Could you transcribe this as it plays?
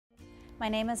My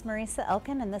name is Marisa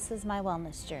Elkin, and this is my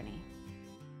wellness journey.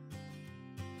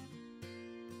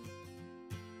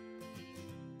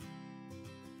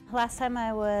 Last time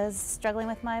I was struggling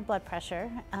with my blood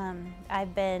pressure.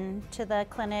 I've been to the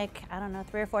clinic, I don't know,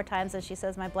 3 or 4 times, and she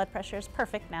says my blood pressure is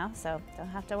perfect now, so don't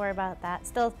have to worry about that.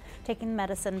 Still taking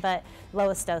medicine, but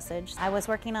lowest dosage. I was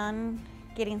working on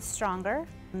getting stronger.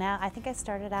 Now, I think I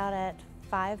started out at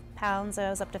 5 pounds. I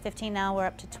was up to 15 now, we're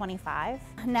up to 25.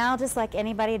 Now, just like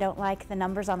anybody, don't like the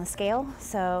numbers on the scale,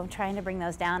 so trying to bring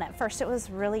those down. At first it was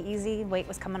really easy, weight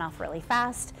was coming off really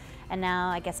fast, and now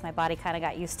I guess my body kind of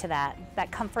got used to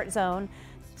that comfort zone.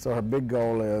 So her big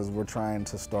goal is we're trying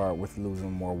to start with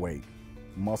losing more weight.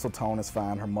 Muscle tone is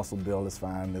fine, her muscle build is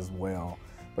fine as well,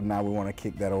 but now we want to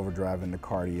kick that overdrive into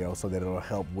cardio so that it'll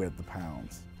help with the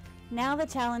pounds. Now the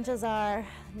challenges are,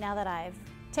 now that I've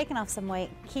taken off some weight,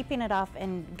 keeping it off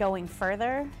and going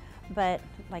further, but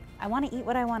like I want to eat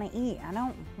what I want to eat. I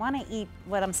don't want to eat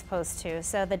what I'm supposed to.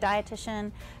 So the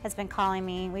dietitian has been calling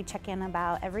me. We check in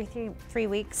about every three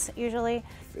weeks usually.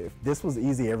 If this was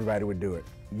easy, everybody would do it.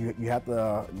 You have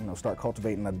to start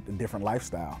cultivating a different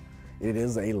lifestyle. It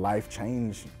is a life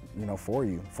change for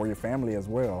you, for your family as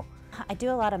well. I do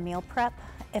a lot of meal prep.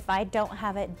 If I don't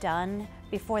have it done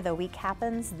before the week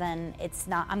happens, then it's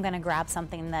not, I'm gonna grab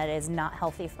something that is not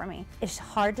healthy for me. It's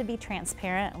hard to be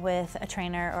transparent with a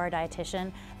trainer or a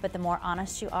dietitian, but the more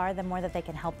honest you are, the more that they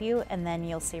can help you, and then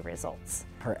you'll see results.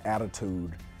 Her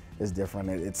attitude is different.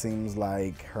 It seems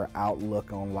like her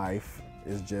outlook on life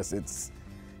is just,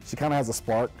 she kind of has a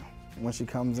spark when she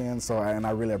comes in, and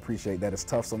I really appreciate that. It's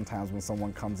tough sometimes when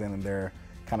someone comes in and they're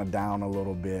kind of down a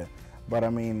little bit. But I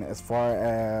mean, as far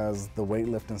as the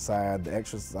weightlifting side, the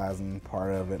exercising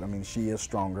part of it, I mean, she is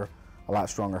stronger, a lot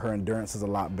stronger. Her endurance is a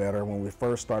lot better. When we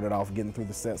first started off, getting through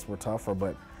the sets were tougher,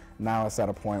 but now it's at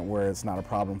a point where it's not a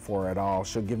problem for her at all.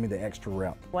 She'll give me the extra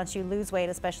rep. Once you lose weight,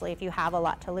 especially if you have a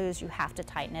lot to lose, you have to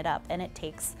tighten it up, and it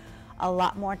takes a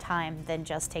lot more time than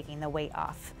just taking the weight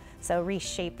off. So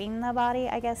reshaping the body,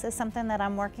 I guess, is something that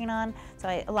I'm working on. So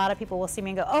a lot of people will see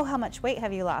me and go, oh, how much weight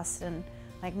have you lost? And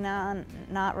like, no,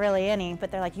 not really any,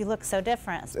 but they're like, you look so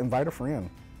different. Invite a friend.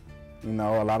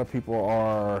 A lot of people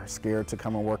are scared to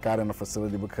come and work out in a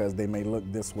facility because they may look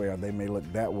this way or they may look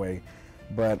that way,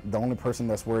 but the only person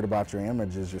that's worried about your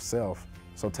image is yourself,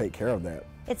 so take care of that.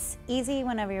 It's easy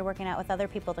whenever you're working out with other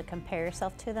people to compare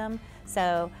yourself to them,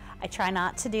 so I try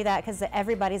not to do that because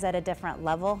everybody's at a different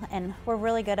level, and we're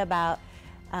really good about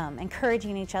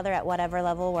encouraging each other at whatever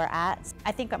level we're at.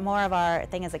 I think more of our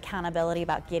thing is accountability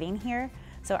about getting here.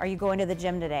 So are you going to the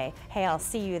gym today? Hey, I'll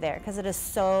see you there. Because it is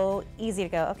so easy to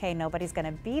go, okay, nobody's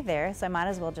gonna be there, so I might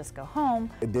as well just go home.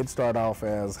 It did start off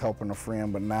as helping a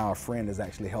friend, but now a friend is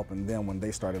actually helping them when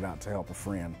they started out to help a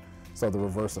friend. So the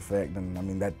reverse effect, and I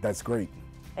mean, that's great.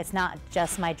 It's not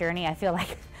just my journey. I feel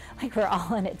like we're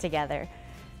all in it together.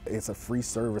 It's a free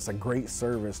service, a great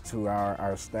service to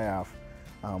our staff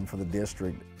for the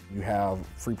district. You have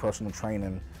free personal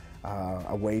training,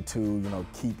 a way to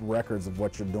keep records of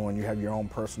what you're doing. You have your own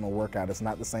personal workout. It's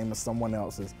not the same as someone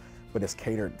else's, but it's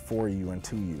catered for you and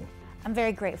to you. I'm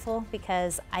very grateful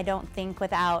because I don't think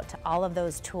without all of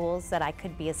those tools that I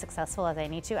could be as successful as I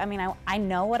need to. I mean, I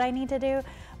know what I need to do,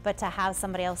 but to have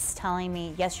somebody else telling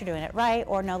me, yes, you're doing it right,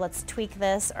 or no, let's tweak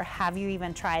this, or have you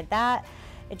even tried that,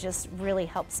 it just really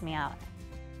helps me out.